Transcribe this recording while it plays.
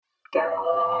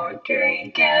Don't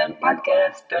drink and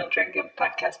podcast. Don't drink and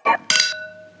podcast.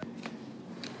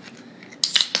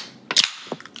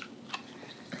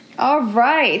 All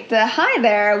right. Hi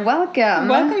there. Welcome.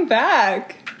 Welcome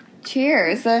back.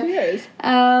 Cheers. Cheers.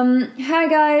 Hi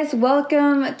guys.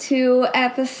 Welcome to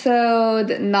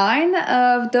episode 9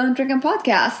 of Don't Drink and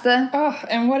Podcast. Oh,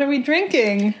 and what are we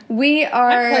drinking? We are...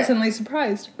 I'm pleasantly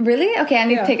surprised. Really? Okay, I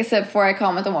need Yeah. to take a sip before I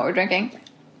comment on what we're drinking.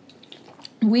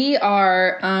 We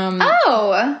are,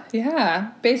 Oh!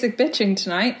 basic bitching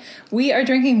tonight. We are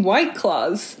drinking White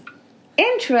Claws.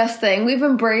 Interesting. We've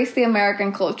embraced the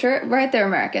American culture. Right there,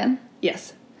 American.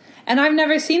 Yes. And I've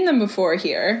never seen them before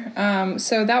here.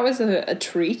 So that was a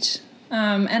treat.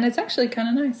 And it's actually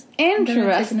kind of nice.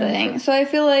 Interesting. So I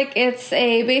feel like it's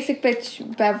a basic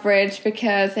bitch beverage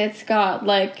because it's got,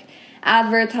 like,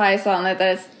 advertised on it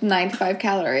that it's 95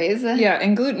 calories. Yeah,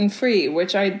 and gluten-free,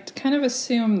 which I kind of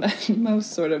assume that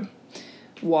most sort of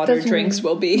water drinks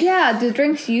will be. Yeah, do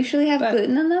drinks usually have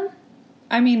gluten in them?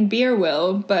 I mean, beer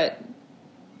will, but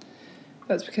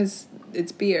that's because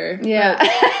it's beer. Yeah.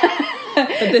 But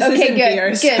this isn't beer,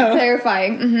 Good, so...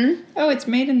 clarifying. Mm-hmm. Oh, it's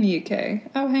made in the UK.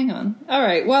 Oh, hang on. All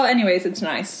right. Well, anyways, it's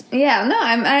nice. Yeah, no,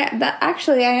 I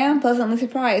am pleasantly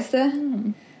surprised.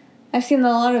 I've seen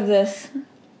a lot of this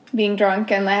being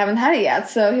drunk, and I haven't had it yet,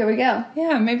 so here we go.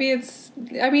 Yeah, maybe it's...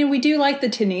 I mean, we do like the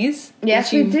tinnies.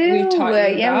 Yes, we do. We've taught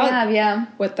you Yeah, about we have, yeah.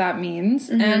 what that means.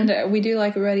 Mm-hmm. And we do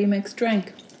like a ready mixed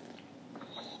drink.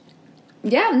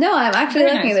 Yeah, no, I'm actually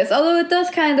Very liking nice. this. Although it does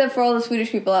kind of, for all the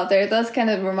Swedish people out there, it does kind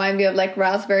of remind me of, like,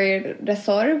 raspberry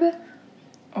resorb.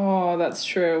 Oh, that's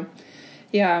true.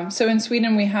 Yeah, so in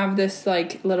Sweden we have this,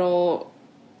 like, little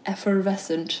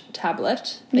effervescent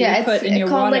tablet that you put in your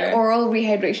it's called water. like oral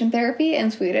rehydration therapy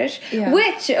in Swedish, Yeah.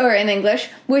 or in English,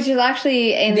 which is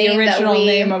actually a the name original that we,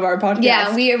 name of our podcast.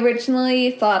 Yeah, we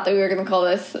originally thought that we were going to call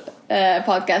this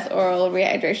podcast oral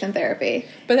rehydration therapy.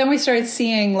 But then we started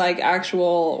seeing, like,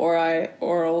 actual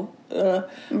oral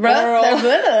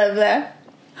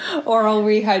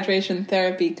rehydration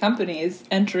therapy companies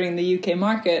entering the UK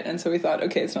market, and so we thought,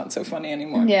 okay, it's not so funny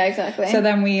anymore. Yeah, exactly. So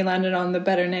then we landed on the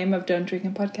better name of Don't Drink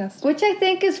and Podcast. Which I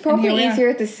think is here probably we are.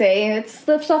 easier to say. It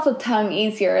slips off the tongue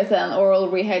easier than oral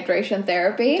rehydration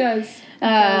therapy. It does.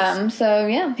 So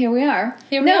yeah, here we are.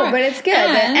 Here we are. But it's good.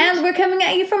 And we're coming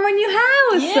at you from our new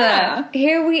house. Yeah.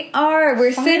 Here we are.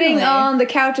 We're sitting Finally. on the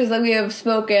couches that we have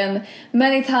spoken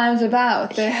many times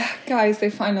about. Yeah, guys, they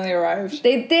finally arrived.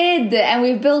 They did, and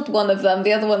we built one of them.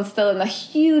 The other one's still in a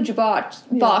huge box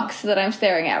that I'm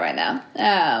staring at right now.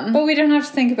 But we don't have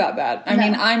to think about that. I No.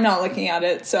 mean, I'm not looking at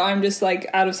it, so I'm just, like,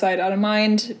 out of sight, out of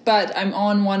mind. But I'm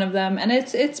on one of them, and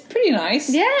it's pretty nice.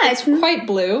 Yeah, it's quite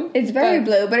blue. It's very but-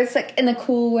 blue, but it's like in a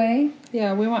cool way.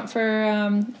 Yeah, we went for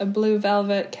a blue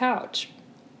velvet couch.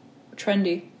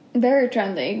 Trendy. Very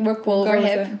trendy. We're cool. Go We're with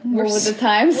hip. it. We're with so- the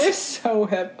times. We're so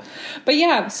hip. But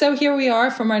yeah, so here we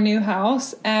are from our new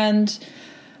house. And,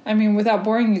 I mean, without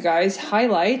boring you guys,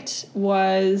 highlight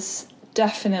was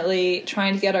definitely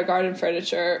trying to get our garden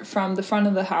furniture from the front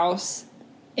of the house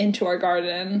into our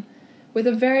garden with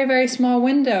a very, very small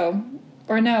window.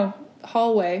 Or no,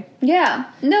 hallway.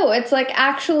 Yeah. No, it's like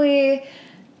actually...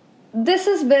 This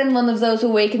has been one of those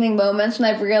awakening moments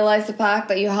when I've realized the fact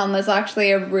that Johanna is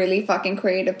actually a really fucking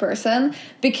creative person.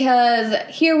 Because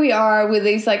here we are with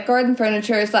these, like, garden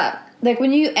furnitures that, like,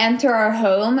 when you enter our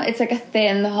home, it's like a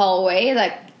thin hallway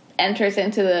that enters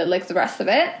into the rest of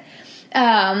it.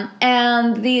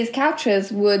 And these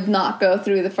couches would not go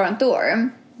through the front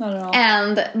door. Not at all.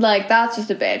 And, like, that's just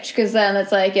a bitch, because then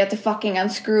it's like you have to fucking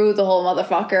unscrew the whole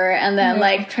motherfucker and then,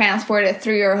 like, transport it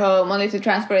through your home, only to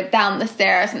transport it down the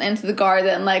stairs and into the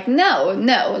garden. Like, no,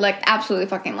 like, absolutely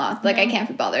fucking not. Like, I can't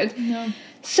be bothered. No.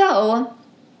 So,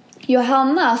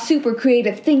 Johanna, super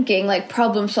creative thinking, like,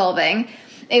 problem solving,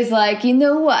 is like, you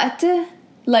know what?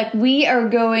 Like, we are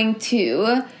going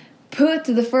to put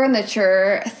the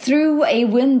furniture through a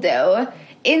window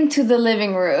into the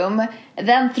living room,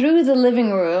 then through the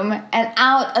living room and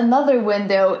out another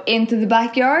window into the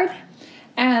backyard.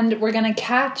 And we're going to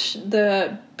catch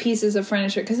the pieces of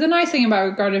furniture. Because the nice thing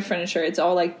about garden furniture, it's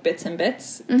all like bits and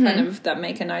bits, kind of, that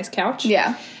make a nice couch.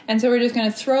 Yeah. And so we're just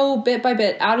going to throw bit by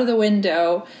bit out of the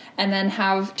window and then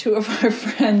have two of our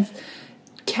friends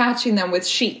catching them with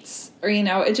sheets. Or, you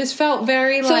know, it just felt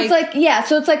very So it's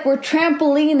like we're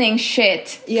trampolining shit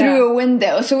through a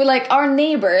window. So we're like, our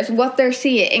neighbors, what they're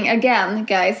seeing, again,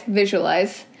 guys,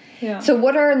 visualize. Yeah. So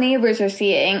what our neighbors are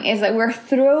seeing is that we're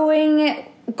throwing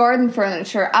garden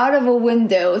furniture out of a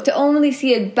window to only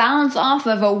see it bounce off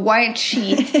of a white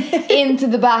sheet into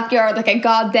the backyard like a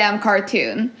goddamn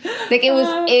cartoon. Like, it was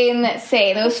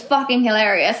insane. It was fucking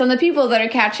hilarious. And the people that are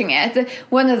catching it,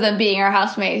 one of them being our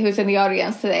housemate who's in the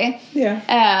audience today,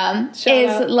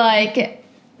 is like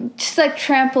just like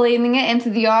trampolining it into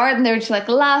the yard, and they were just like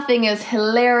laughing. It was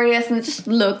hilarious, and it just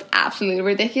looked absolutely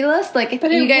ridiculous. Like, if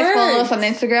you guys follow us on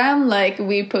Instagram, like,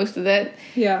 we posted it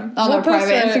on our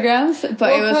private Instagrams,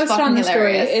 but it was fucking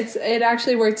hilarious. It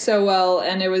actually worked so well,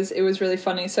 and it was really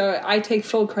funny. So I take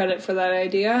full credit for that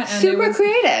idea. And super it was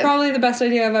creative. Probably the best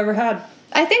idea I've ever had.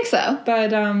 I think so. But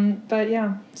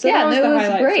yeah. So yeah, that was the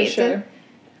highlight great. For sure.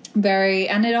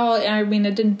 And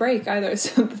it didn't break either,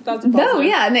 so that's positive. No,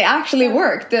 yeah, and it actually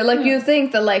worked. Like, you'd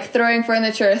think that, like, throwing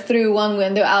furniture through one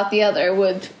window out the other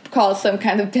would cause some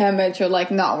kind of damage or, like,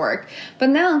 not work. But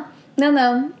no.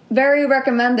 Very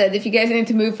recommended. If you guys need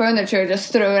to move furniture,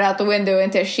 just throw it out the window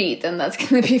into a sheet, and that's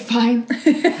gonna be fine.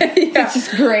 It's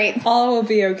just great. All will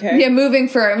be okay. Yeah, moving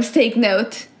firms, take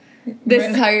note. This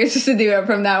is how you're supposed to do it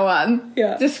from now on.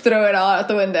 Yeah. Just throw it all out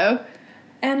the window.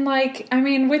 And, like, I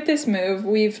mean, with this move,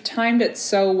 we've timed it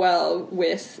so well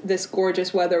with this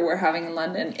gorgeous weather we're having in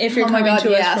London. If you're coming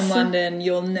to us from London,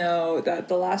 you'll know that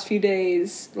the last few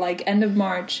days, like, end of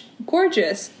March,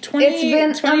 gorgeous. 20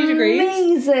 it's been degrees.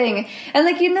 Amazing. And,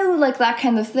 like, you know, like, that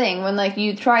kind of thing when, like,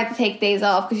 you try to take days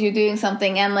off because you're doing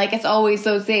something, and, like, it's always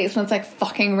those days when it's, like,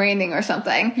 fucking raining or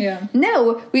something. Yeah.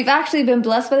 No, we've actually been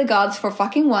blessed by the gods for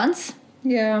fucking once.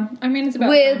 Yeah, I mean, it's about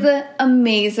with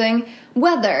amazing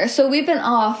weather. So we've been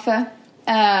off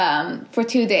for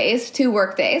 2 days, 2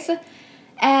 work days,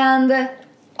 and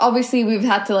obviously we've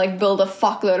had to, like, build a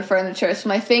fuckload of furniture, so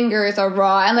my fingers are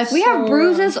raw, and, like, we have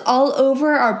bruises all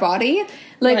over our body.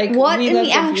 Like what in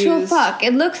the actual fuck?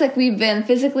 It looks like we've been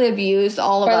physically abused,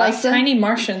 all of us. By, like, tiny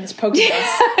Martians poking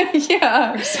us.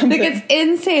 Yeah. Like, it's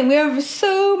insane. We have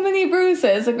so many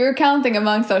bruises. Like, we were counting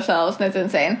amongst ourselves, and it's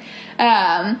insane.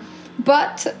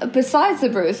 But besides the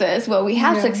bruises, what we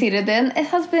have succeeded in, it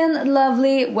has been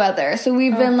lovely weather. So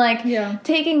we've been, like,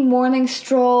 taking morning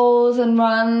strolls and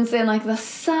runs in, like, the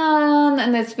sun,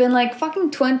 and it's been, like, fucking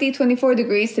 20, 24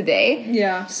 degrees today.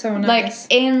 Yeah, so nice. Like,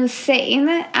 insane.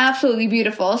 Absolutely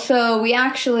beautiful. So we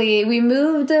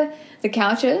moved the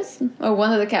couches, or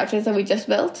one of the couches that we just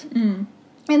built,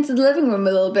 into the living room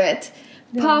a little bit.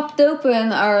 Popped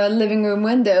open our living room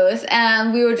windows,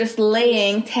 and we were just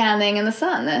laying, tanning in the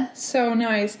sun. So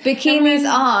nice. Bikinis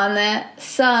on,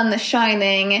 sun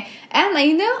shining, and,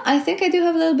 you know, I think I do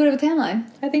have a little bit of a tan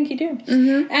line. I think you do.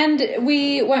 Mm-hmm. And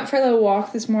we went for a little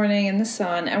walk this morning in the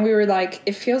sun, and we were like,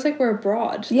 it feels like we're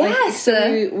abroad. Yes. Like,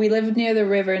 so we live near the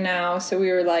river now, so we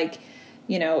were like,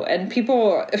 you know, and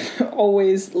people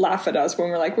always laugh at us when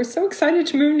we're like, we're so excited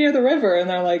to move near the river, and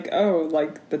they're like, oh,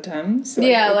 like the Thames? Like,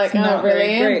 yeah, like, not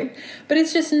really great. But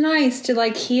it's just nice to,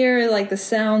 like, hear, like, the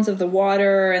sounds of the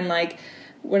water, and, like,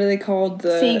 what are they called?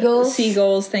 The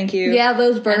Seagulls, thank you. Yeah,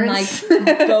 those birds. And,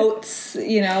 like, boats,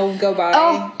 you know, go by.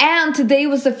 Oh, and today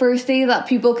was the first day that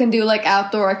people can do, like,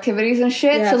 outdoor activities and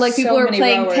shit. Yeah, so, like, people were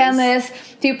playing tennis,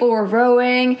 people were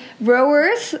rowing.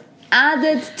 Rowers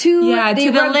added to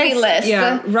the rugby list.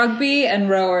 Yeah, rugby and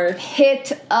rower.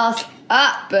 Hit us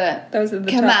up. Those are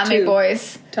the Come top at me, two.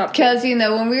 boys. Because, you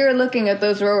know, when we were looking at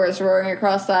those rowers rowing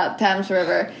across that Thames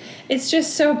River, it's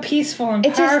just so peaceful and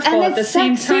powerful at the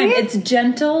same time. It's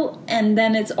gentle, and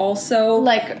then it's also,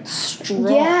 like,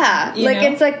 strong. Yeah, like, know?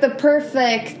 it's like the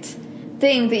perfect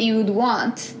thing that you would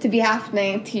want to be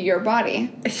happening to your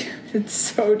body. It's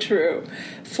so true.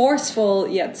 Forceful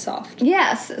yet soft.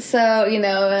 Yes, so, you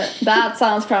know, that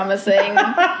sounds promising.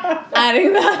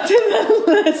 Adding that to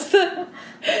the list.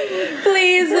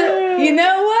 Please, you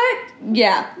know what?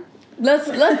 Yeah. Let's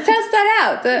test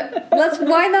that out.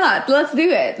 Why not? Let's do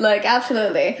it. Like,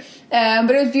 absolutely. But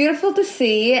it was beautiful to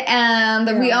see,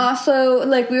 and we also,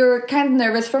 like, we were kind of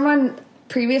nervous from our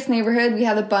previous neighborhood. We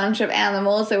had a bunch of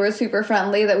animals that were super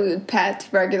friendly that we would pet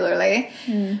regularly.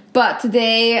 But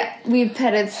today we've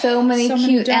petted so many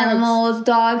cute animals,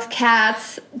 dogs,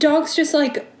 cats. Dogs just,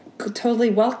 like, totally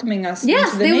welcoming us.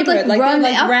 Yes, into the they would, like, run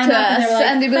up to us,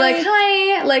 and they'd be like,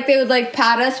 hi. Like, they would, like,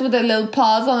 pat us with their little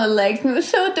paws on their legs, and it was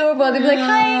so adorable. They'd be like,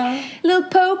 hi, little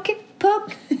poke,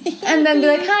 and then be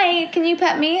like, hi, can you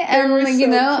pet me? And, you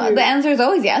know, cute. The answer is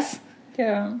always yes.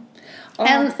 Yeah. Oh,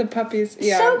 and the puppies.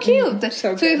 Yeah. So cute.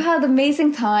 So we've had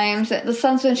amazing times. The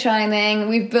sun's been shining.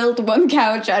 We've built 1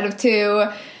 couch out of 2.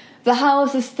 The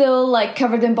house is still, like,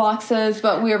 covered in boxes,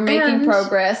 but we're making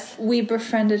progress. We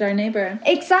befriended our neighbor.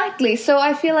 Exactly. So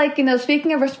I feel like, you know,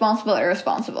 speaking of responsible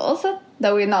irresponsibles,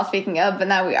 that we're not speaking of, but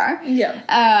now we are.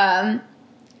 Yeah.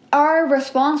 our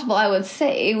responsible, I would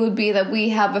say, would be that we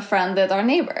have befriended our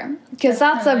neighbor. Because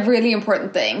that's a really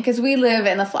important thing. Because we live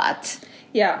in a flat.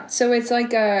 Yeah, so it's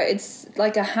like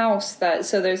a house that,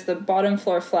 so there's the bottom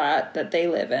floor flat that they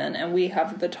live in, and we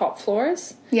have the top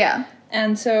floors. Yeah.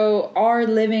 And so our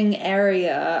living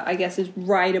area, I guess, is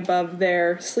right above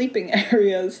their sleeping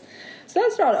areas. So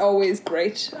that's not always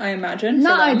great, I imagine.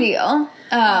 Not ideal.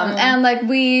 And like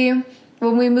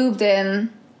when we moved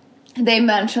in, they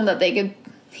mentioned that they could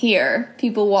hear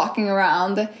people walking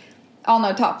around on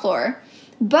our top floor.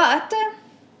 But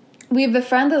we've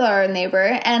befriended our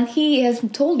neighbor, and he has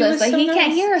told us that he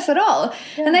can't hear us at all.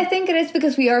 Yeah. And I think it is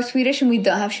because we are Swedish and we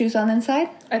don't have shoes on inside.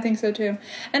 I think so too.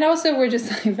 And also we're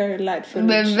just like very light-footed.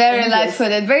 We're very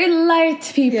light-footed, very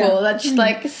light people that just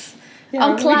like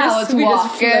on clouds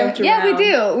walk. Yeah, we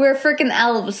do. We're freaking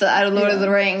elves out of Lord of the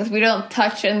Rings. We don't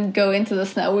touch and go into the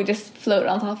snow. We just float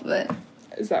on top of it.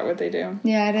 Is that what they do?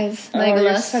 Yeah, it is.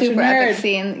 Legolas, super epic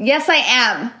scene. Yes, I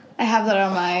am. I have that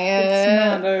on my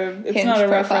it's not a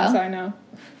reference I know.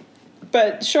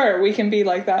 But sure, we can be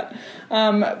like that.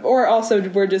 Or also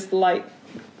we're just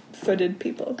light-footed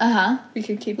people. Uh-huh. We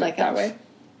can keep like it that elves. way.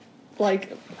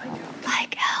 Like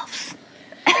elves.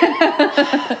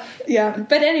 Yeah,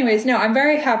 but anyways, no, I'm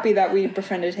very happy that we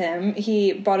befriended him.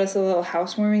 He bought us a little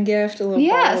housewarming gift, a little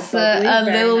bottle of bubbly, a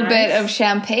little bit of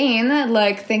champagne.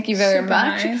 Like, thank you very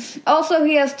much. Nice. Also,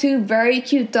 he has 2 very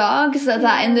cute dogs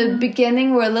that in the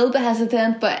beginning were a little bit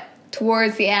hesitant, but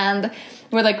towards the end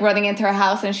were like running into our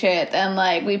house and shit, and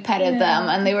like we petted them,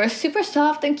 and they were super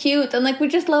soft and cute, and like we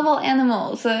just love all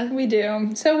animals. We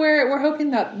do. So we're hoping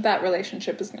that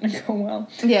relationship is going to go well.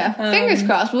 Yeah, fingers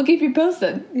crossed. We'll keep you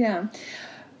posted. Yeah.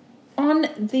 On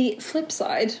the flip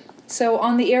side, so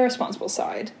on the irresponsible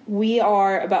side, we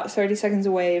are about 30 seconds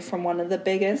away from one of the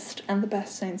biggest and the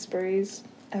best Sainsbury's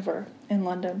ever in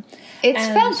London. It's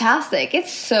fantastic.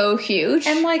 It's so huge.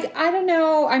 And like, I don't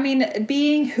know, I mean,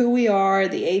 being who we are,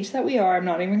 the age that we are, I'm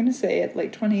not even going to say it,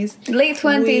 late 20s. Late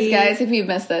 20s, guys, if you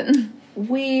missed it.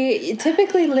 We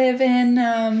typically live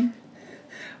in...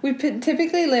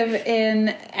 typically live in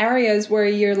areas where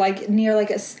you're like near like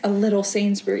a little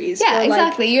Sainsbury's. Yeah,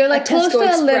 exactly. You're like close to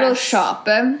a little shop.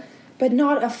 But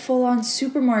not a full-on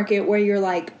supermarket where you're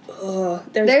like, ugh.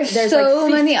 There's so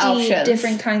like many options.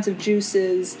 Different kinds of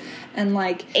juices and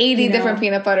like 80 different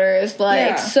peanut butters.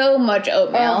 Like so much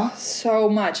oatmeal. Oh, so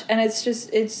much. And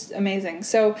it's amazing.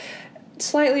 So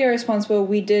slightly irresponsible,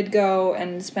 we did go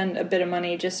and spend a bit of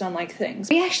money just on like things.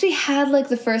 We actually had like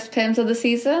the first Pimm's of the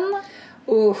season.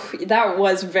 Ooh, that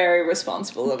was very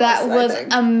responsible of us. That was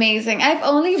amazing. I've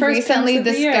only recently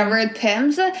discovered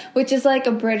Pimm's, which is like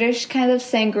a British kind of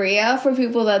sangria for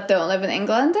people that don't live in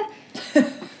England.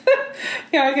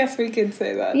 Yeah, I guess we could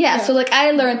say that. Yeah, so like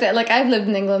I learned that, like I've lived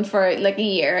in England for like a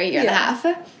year and a half.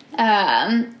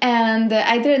 And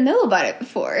I didn't know about it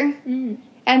before. And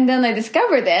then I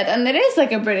discovered it, and it is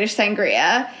like a British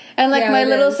sangria. And like my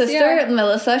little sister,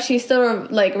 Melissa, she still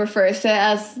like refers to it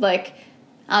as like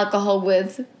alcohol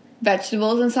with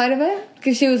vegetables inside of it,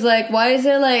 because she was like, why is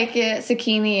there like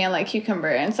zucchini and like cucumber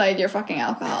inside your fucking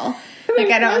alcohol? Like,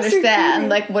 I don't understand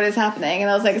like what is happening. And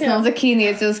I was like, it's not zucchini,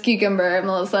 it's just cucumber.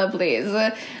 Melissa, please,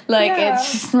 like it's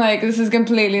just like, this is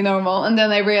completely normal. And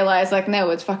then I realized like, no,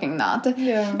 it's fucking not.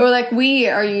 Or like, we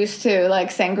are used to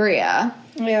like sangria,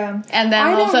 and then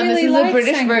all of a sudden this is a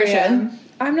British version.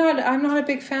 I'm not a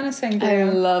big fan of sangria. I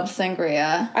love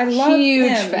sangria. I love huge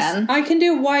Pimm's. fan. I can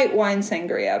do white wine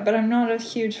sangria, but I'm not a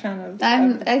huge fan of.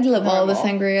 I love all the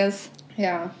sangrias.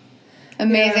 Yeah,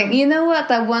 amazing. You know what?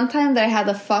 That one time that I had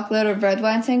a fuckload of red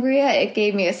wine sangria, it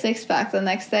gave me a 6-pack the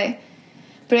next day.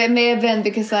 But it may have been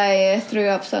because I threw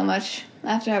up so much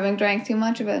after having drank too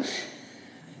much of it.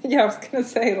 Yeah, I was gonna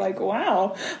say, like,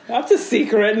 wow, that's a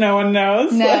secret no one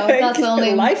knows. No, like, that's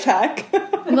only a life hack.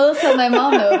 Melissa and my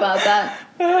mom know about that.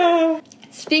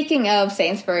 Speaking of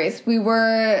Sainsbury's,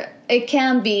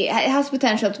 it has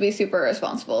potential to be super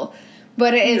irresponsible,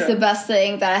 but it is the best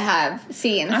thing that I have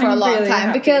seen for a long time.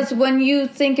 Happy. Because when you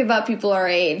think about people our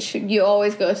age, you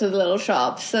always go to the little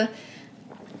shops.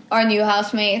 Our new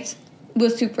housemate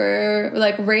was super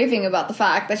like raving about the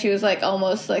fact that she was like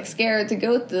almost like scared to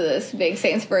go to this big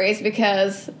Sainsbury's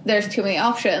because there's too many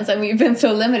options and we've been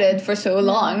so limited for so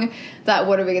long that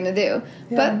what are we gonna do?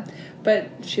 But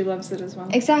she loves it as well.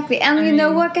 Exactly. And you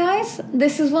know what, guys?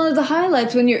 This is one of the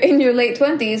highlights when you're in your late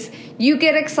 20s. You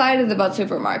get excited about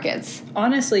supermarkets.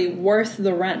 Honestly, worth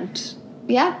the rent.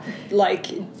 Yeah.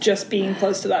 like just being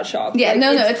close to that shop. Yeah, Like,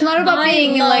 no, it's not about I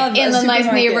being love like in a nice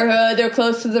supermarket. neighborhood or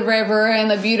close to the river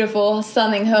in a beautiful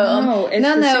stunning home. No, it's the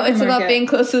it's about supermarket. being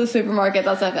close to the supermarket.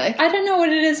 That's epic. I don't know what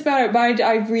it is about it, but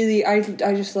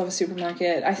I just love a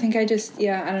supermarket. I think I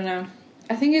don't know.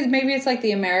 I think maybe it's like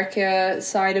the America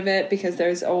side of it, because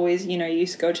there's always, you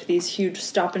used to go to these huge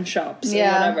Stop and Shops or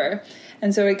whatever.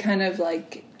 And so it kind of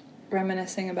like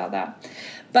reminiscing about that.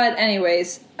 But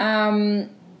anyways,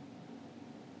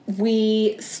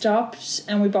 we stopped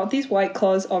and we bought these White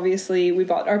Claws, obviously. We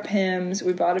bought our Pims.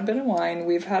 We bought a bit of wine.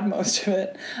 We've had most of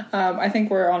it. I think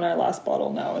we're on our last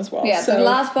bottle now as well. Yeah, so, the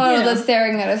last bottle yeah. that's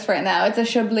staring at us right now. It's a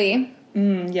Chablis.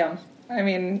 Yeah. I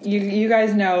mean, you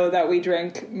guys know that we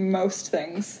drink most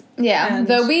things. Yeah, And-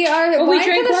 though we are we wine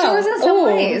drink connoisseurs in some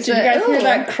ways. Did you guys hear Ooh.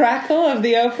 that crackle of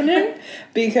the opening?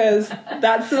 Because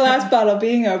that's the last bottle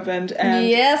being opened, and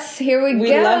Yes, here we go. we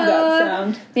love that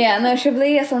sound. Yeah, no,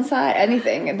 Chablis is on side.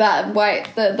 Anything. That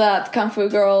white, that Kung Fu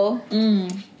girl.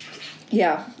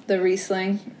 Yeah, the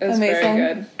Riesling. It was Amazing.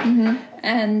 very good. Mm-hmm.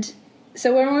 And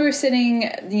so when we were sitting,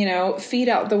 feet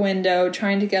out the window,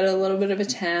 trying to get a little bit of a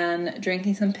tan,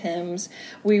 drinking some Pims,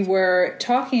 we were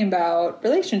talking about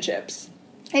relationships.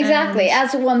 Exactly,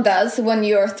 as one does when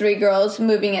you're three girls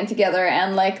moving in together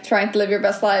and like trying to live your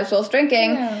best lives whilst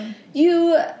drinking. Yeah.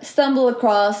 You stumble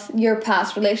across your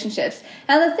past relationships.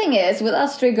 And the thing is, with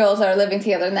us three girls that are living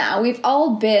together now, we've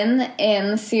all been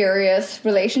in serious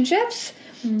relationships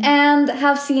and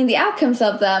have seen the outcomes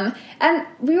of them. And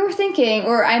we were thinking,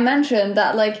 or I mentioned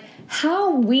that, like,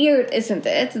 how weird isn't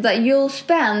it that you'll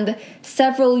spend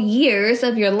several years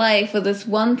of your life with this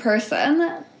one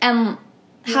person and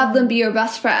have them be your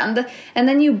best friend, and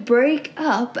then you break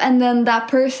up and then that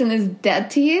person is dead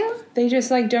to you? They just,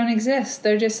 don't exist.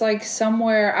 They're just,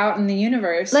 somewhere out in the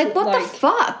universe. Like, what the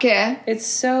fuck? It's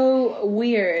so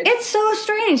weird. It's so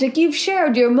strange. Like, you've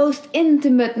shared your most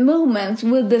intimate moments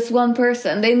with this one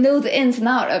person. They know the ins and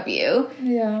out of you.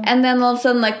 Yeah. And then all of a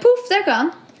sudden, like, poof, they're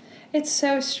gone. It's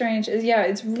so strange. Yeah,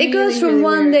 it's really, It goes from really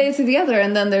one weird. day to the other,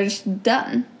 and then they're just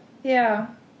done. Yeah.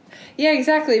 Yeah,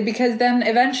 exactly, because then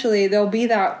eventually there'll be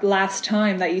that last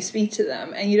time that you speak to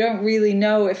them, and you don't really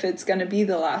know if it's going to be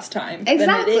the last time.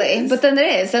 Exactly. Then it is. But then it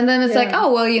is. And then it's like, Yeah.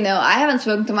 oh, well, I haven't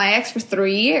spoken to my ex for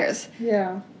 3 years.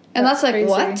 Yeah. And that's like, crazy.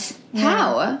 what? Yeah.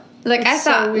 How? Like, It's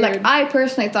so I thought, weird. I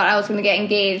personally thought I was going to get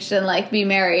engaged and, like, be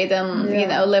married and,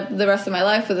 Yeah. live the rest of my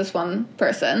life with this one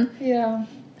person. Yeah.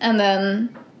 And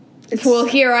then, well,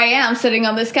 here I am sitting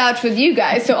on this couch with you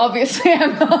guys, so obviously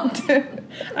I'm not.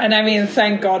 And I mean,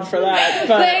 thank God for that.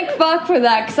 But Thank fuck for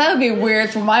that, because that would be weird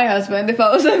for my husband if I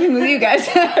was living with you guys.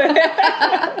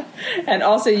 and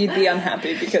also you'd be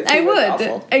unhappy because he I was would.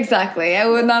 awful. Exactly. I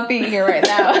would not be here right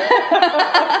now.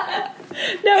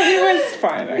 No, he was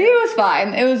fine. He was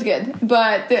fine. It was good.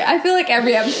 But I feel like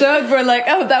every episode we're like,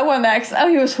 oh, that one ex, oh,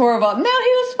 he was horrible. No, he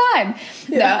was fine.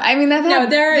 Yeah. No, I mean, they've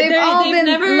all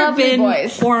been lovely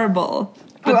boys. horrible.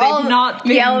 But We're they've all not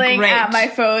been yelling great. at my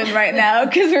phone right now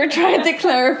because we're trying to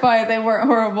clarify they weren't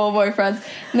horrible boyfriends.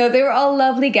 No, they were all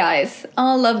lovely guys.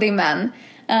 All lovely men.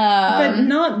 But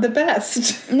not the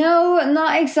best. No,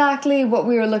 not exactly what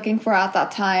we were looking for at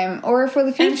that time or for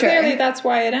the future. And clearly that's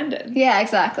why it ended. Yeah,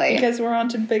 exactly. Because we're on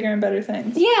to bigger and better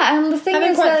things. Yeah, and the thing Haven't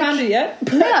is, quite like, found it yet.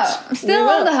 but no, we still will.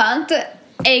 on the hunt.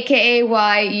 AKA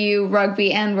why you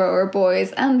rugby and rower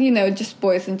boys, and just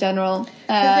boys in general. 'Cause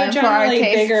they're for our generally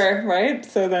taste. bigger, right?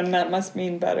 So then that must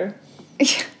mean better.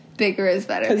 Bigger is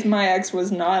better. Because my ex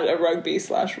was not a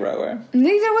rugby/rower.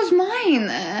 Neither was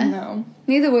mine. No.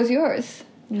 Neither was yours.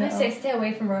 Can I say stay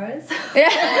away from rowers? Yeah.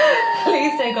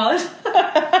 Please, thank God.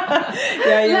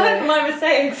 Yeah, you Learn from were. my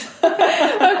mistakes.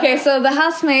 Okay, so the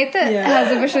housemate Yeah.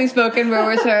 has officially spoken.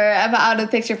 Rowers are out of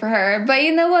the picture for her, but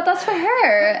you know what? That's for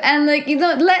her. And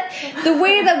the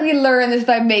way that we learn is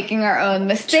by making our own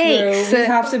mistakes. True. We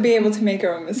have to be able to make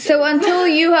our own mistakes. So until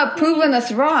you have proven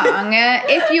us wrong,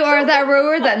 if you are that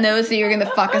rower that knows that you're gonna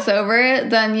fuck us over,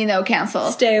 then cancel.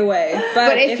 Stay away.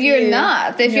 But if you're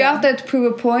not, if you Yeah. have to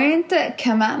prove a point,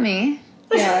 come at me.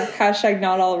 Yeah, hashtag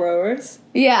not all rowers.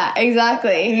 Yeah,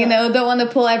 exactly. Yeah. Don't want to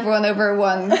pull everyone over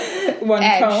one One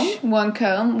edge, comb. one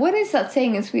comb. What is that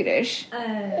saying in Swedish?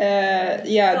 Yeah,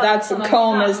 Like that's someone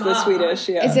comb is the come. Swedish,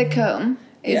 yeah. Is it comb?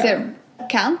 Is Yeah. it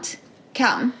count?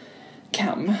 Come.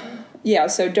 Come. Yeah,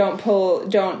 so don't pull,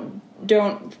 don't,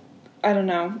 I don't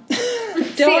know.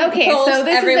 okay, pull so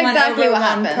this is everyone exactly over what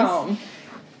one happens. comb.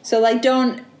 So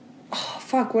don't,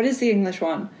 fuck, what is the English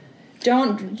one?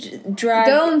 Don't drag.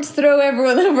 Don't throw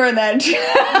everyone over an edge.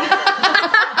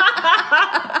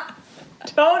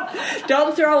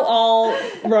 Don't throw all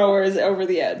rowers over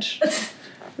the edge.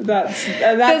 That's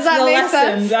Does that the make lesson.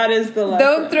 sense? That is the lesson.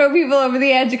 Don't throw people over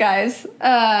the edge, guys.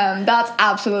 That's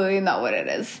absolutely not what it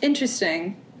is.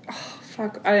 Interesting. Oh,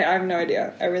 fuck. I have no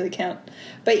idea. I really can't.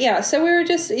 But yeah, so we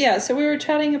were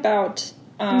chatting about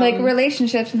Like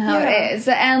relationships and how yeah. it is.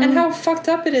 And how fucked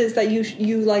up it is that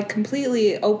you like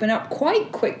completely open up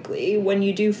quite quickly when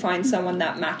you do find someone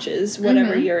that matches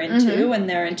whatever you're into and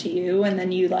they're into you, and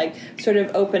then you like sort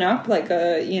of open up like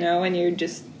and you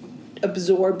just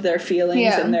absorb their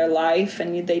feelings and their life,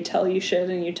 and they tell you shit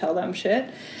and you tell them shit,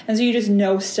 and so you just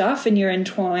know stuff and you're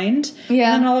entwined, and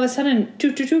then all of a sudden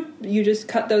you just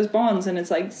cut those bonds and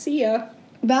it's like, see ya,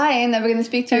 bye, I'm never gonna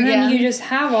speak to you and again. then you just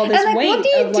have all this and like, weight what do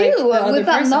you of, do like, the with that other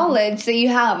person. knowledge that you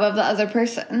have of the other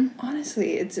person?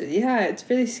 Honestly, it's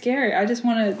really scary. I just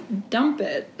want to dump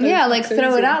it. Yeah, like so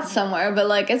throw it easy. out somewhere, but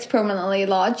like it's permanently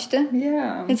lodged.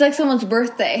 Yeah. It's like someone's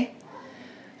birthday.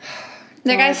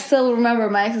 Like, I still remember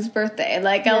my ex's birthday.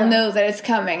 Like, I'll know that it's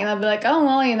coming, and I'll be like, oh,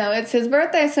 well, it's his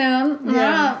birthday soon.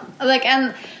 Yeah. Like,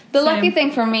 and the Same. lucky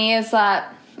thing for me is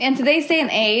that in today's day and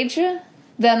age,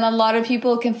 then a lot of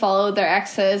people can follow their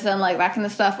exes and, like, that kind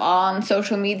of stuff on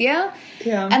social media.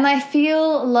 Yeah. And I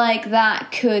feel like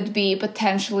that could be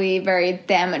potentially very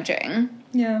damaging.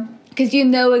 Yeah. Because you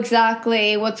know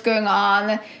exactly what's going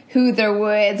on, who they're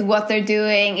with, what they're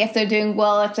doing, if they're doing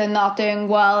well, if they're not doing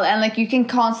well. And, like, you can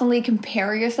constantly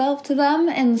compare yourself to them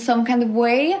in some kind of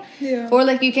way. Yeah. Or,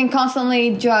 like, you can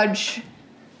constantly judge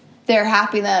their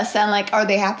happiness and, like, are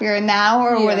they happier now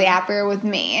or were they happier with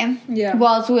me? Yeah.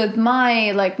 Whilst with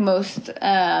my, like, most...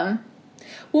 Well,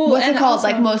 what's and it called? also-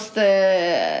 Like, most,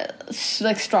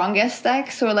 like, strongest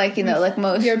ex? Or, like, like,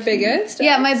 most... Your biggest?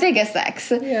 Yeah, my biggest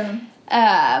ex. Yeah.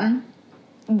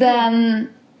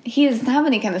 Then he doesn't have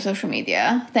any kind of social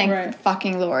media, thank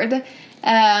fucking Lord. So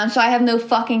I have no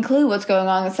fucking clue what's going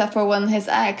on except for when his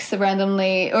ex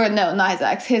randomly, or no, not his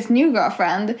ex, his new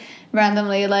girlfriend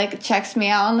randomly like checks me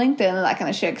out on LinkedIn and that kind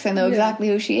of shit because I know exactly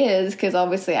who she is because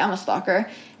obviously I'm a stalker.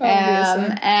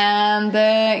 Obviously. And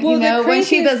the when she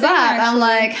craziest does that, thing, I'm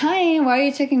actually- like, hi, why are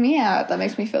you checking me out? That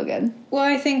makes me feel good. Well,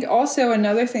 I think also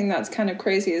another thing that's kind of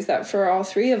crazy is that for all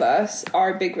three of us,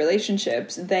 our big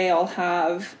relationships, they all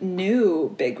have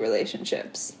new big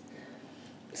relationships.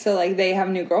 So, like, they have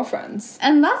new girlfriends.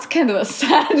 And that's kind of a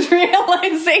sad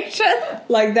realization.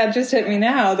 Like, that just hit me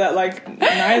now that, like,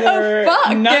 none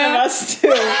of us do.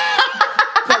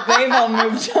 But they've all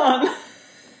moved on.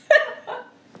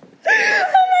 Oh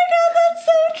my god, that's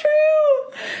so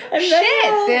true. And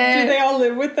Shit, do they all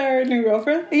live with their new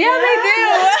girlfriend? Yeah, they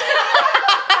do.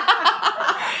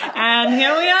 And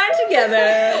here we are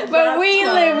together. But we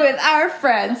live with our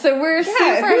friends, so we're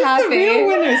super who's happy. the real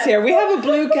winners here? We have a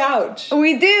blue couch.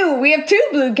 We do. We have 2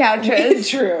 blue couches.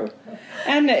 True.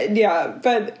 And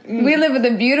but We live in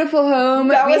a beautiful home.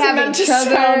 that we wasn't have meant each to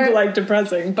other. sound like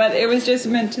depressing, but it was just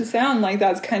meant to sound like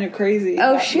that's kind of crazy.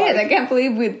 Oh that, shit! like- I can't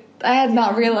believe I had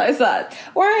not realized that.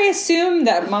 Or I assume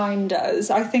that mine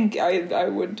does. I think I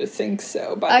would think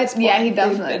so. By this He point.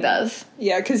 definitely does.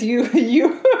 Yeah, because you I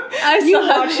you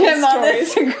saw watch him on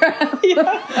his stories. Instagram.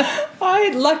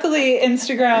 Yeah. Luckily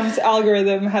Instagram's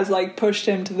algorithm has like pushed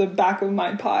him to the back of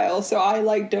my pile, so I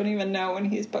like don't even know when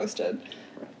he's posted.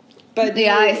 But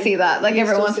Yeah, I see that. Like you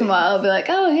every still once in a see while, I'll be like,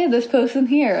 "Oh, hey, this post in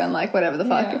here," and like whatever the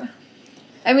fuck. Yeah.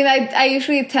 I mean, I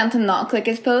usually tend to not click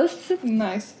his posts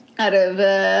Nice. out of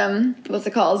what's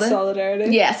it called?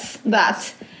 Solidarity. Yes,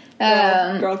 that.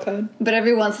 Girl code. But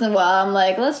every once in a while, I'm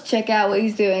like, let's check out what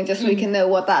he's doing, just so we can know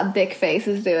what that dick face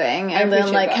is doing, and then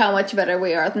appreciate like that. how much better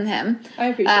we are than him. I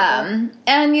appreciate that.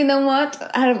 And you know what?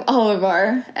 Out of all of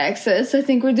our exes, I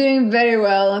think we're doing very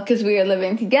well because we are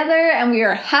living together and we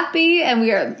are happy and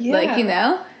we are like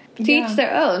to each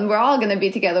their own. We're all gonna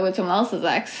be together with someone else's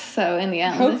ex, so in the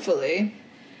end, Hopefully.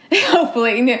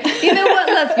 hopefully, you know what?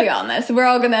 Let's be honest. We're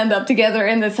all gonna end up together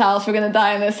in this house. We're gonna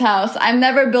die in this house. I'm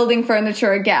never building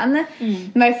furniture again.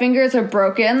 My fingers are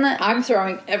broken. I'm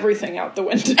throwing everything out the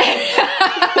window.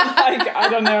 Like, I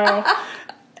don't know.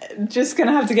 Just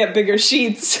gonna have to get bigger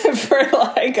sheets for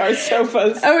like our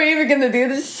sofas. Are we even gonna do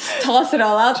this? Just toss it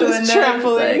all out the Just window.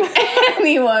 trampoline. Like,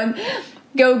 anyone,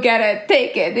 go get it.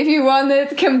 Take it. If you want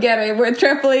it, come get it. We're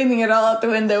trampolining it all out the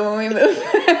window when we move.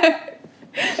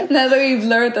 Now that we've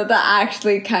learned that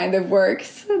actually kind of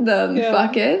works, then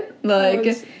fuck it. Like,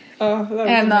 that was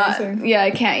I'm not. amazing. Yeah,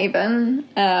 I can't even.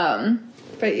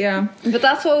 But yeah. But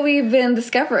that's what we've been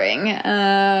discovering.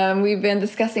 We've been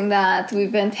discussing that.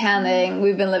 We've been tanning.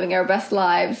 We've been living our best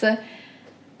lives.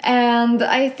 And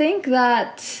I think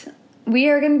that we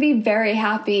are going to be very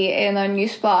happy in our new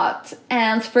spot.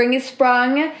 And spring is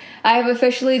sprung. I have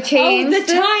officially changed. Oh, the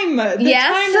time! The Yes.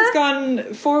 time has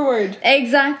gone forward.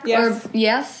 Exactly. Yes. Or,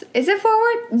 yes. Is it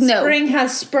forward? No. Spring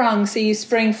has sprung, so you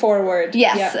spring forward.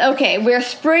 Yes, Yeah. okay. We're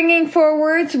springing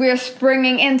forwards. We're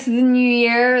springing into the new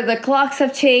year. The clocks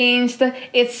have changed.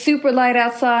 It's super light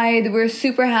outside. We're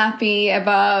super happy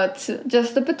about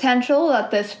just the potential that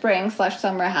this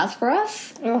spring/summer has for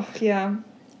us. Oh, yeah.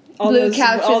 Blue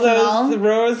couches all and all. those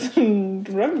Rose and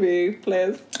rugby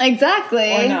players.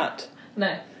 Exactly. Or not.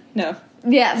 No. No.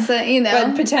 Yes,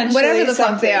 But potentially whatever the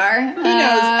fuck they something. are. Who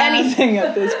knows anything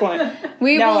at this point?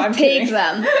 We No, will I'm take kidding.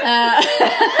 them.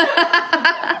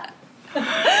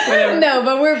 Whatever. No,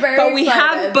 but we're very But we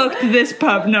excited. have booked this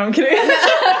pub. No, I'm kidding.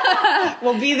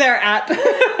 We'll be there at.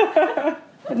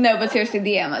 No, but seriously,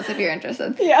 DM us if you're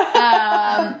interested.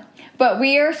 Yeah. But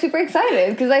we are super excited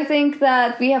because I think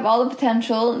that we have all the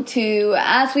potential to,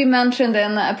 as we mentioned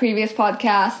in a previous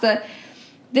podcast, that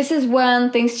this is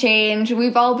when things change.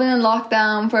 We've all been in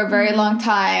lockdown for a very long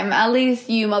time. At least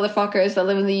you motherfuckers that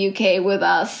live in the UK with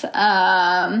us.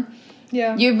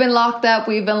 Yeah. You've been locked up.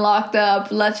 We've been locked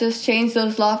up. Let's just change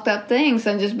those locked up things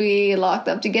and just be locked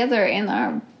up together in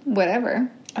our whatever.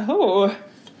 Oh,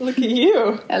 look at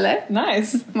you. Hello?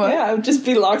 Nice. What? Yeah, just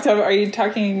be locked up. Are you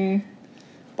talking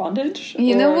bondage?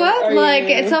 You know Or what? are Like, you-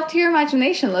 it's up to your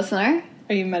imagination, listener.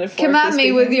 Are you metaphorically Come at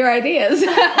me with your ideas.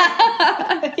 Yeah.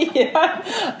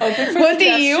 Open for What do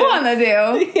you suggestions. want to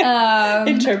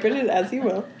do? Interpret it as you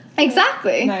will.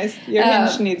 Exactly. Nice. Your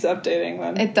hinge needs updating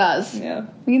then. It does. Yeah.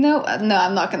 You know, no,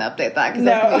 I'm not going to update that because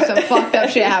there's No. going to be some fucked up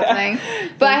shit Yeah. happening.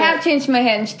 But I Okay. have changed my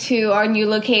hinge to our new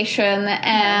location,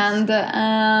 and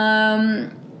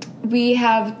we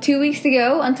have 2 weeks to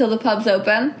go until the pub's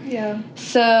open. Yeah.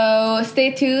 So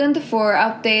stay tuned for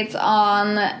updates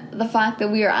on the fact that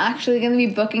we are actually going to be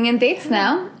booking in dates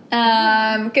now.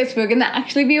 Because we're going to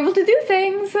actually be able to do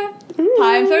things.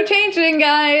 Times are changing,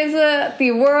 guys.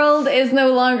 The world is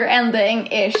no longer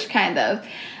ending-ish, kind of.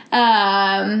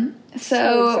 So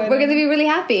So exciting. we're going to be really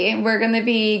happy. We're going to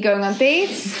be going on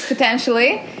dates,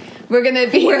 potentially. We're going to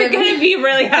be... We're gonna be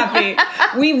really happy.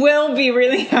 We will be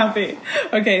really happy.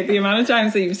 Okay, the amount of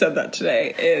times that you've said that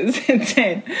today is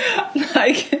insane.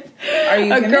 Like, are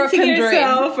you A girl convincing can dream.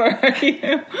 yourself, or are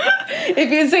you?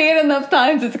 If you say it enough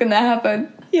times, it's going to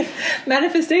happen. Yeah,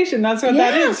 manifestation. That's what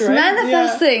that is, right?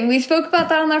 Manifesting. We spoke about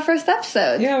that on our first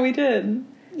episode. Yeah, we did.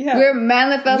 Yeah, We're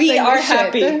manifesting. We are this shit.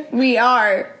 happy. We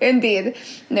are indeed.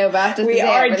 No, but after We today,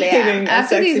 are I really dating am. a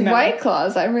After sexy these man. White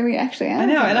Claws, I really actually am. I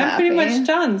know, and kinda I'm pretty happy. much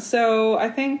done. So I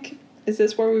think, is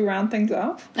this where we round things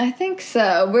off? I think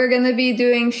so. We're gonna be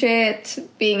doing shit,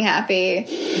 being happy.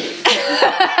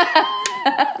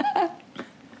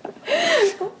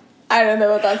 I don't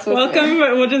know what that's supposed to Welcome.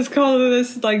 We'll just call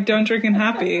this like "Don't Drink and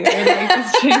Happy," or like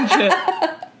just change it.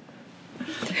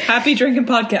 Happy Drinking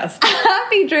Podcast.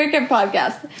 Happy Drinking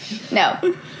Podcast. No.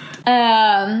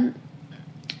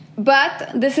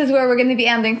 But this is where we're going to be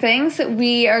ending things.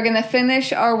 We are going to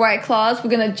finish our White Claws. We're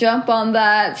going to jump on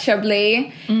that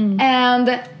Chablis.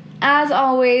 And as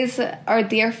always, our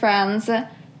dear friends,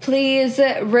 please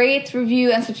rate,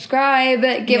 review, and subscribe.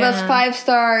 Give us Yeah. 5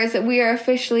 stars. We are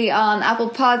officially on Apple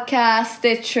Podcasts,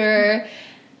 Stitcher,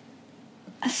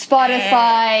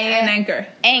 Spotify, And Anchor.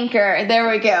 Anchor. There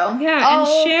we go. Yeah,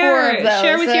 All and 4 of those.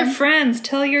 share with your friends.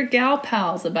 Tell your gal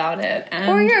pals about it, and,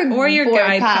 Or your boy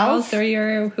guy pals. or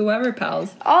your whoever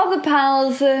pals. All the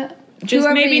pals. Just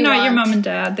whoever maybe you not your want. mom and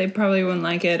dad. They probably wouldn't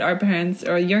like it. Our parents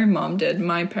or your mom did.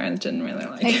 My parents didn't really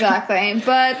like it. Exactly.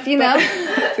 But, you know,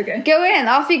 It's okay. go in.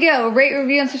 Off you go. Rate,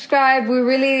 review, and subscribe. We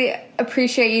really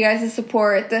appreciate you guys'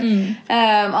 support.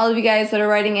 All of you guys that are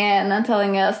writing in and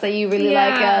telling us that you really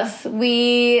like Yeah. us.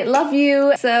 We love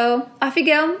you. So, off you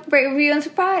go. Rate, review, and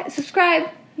subscribe.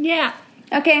 Yeah.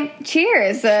 Okay.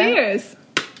 Cheers. Cheers.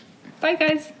 Bye,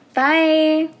 guys.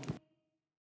 Bye.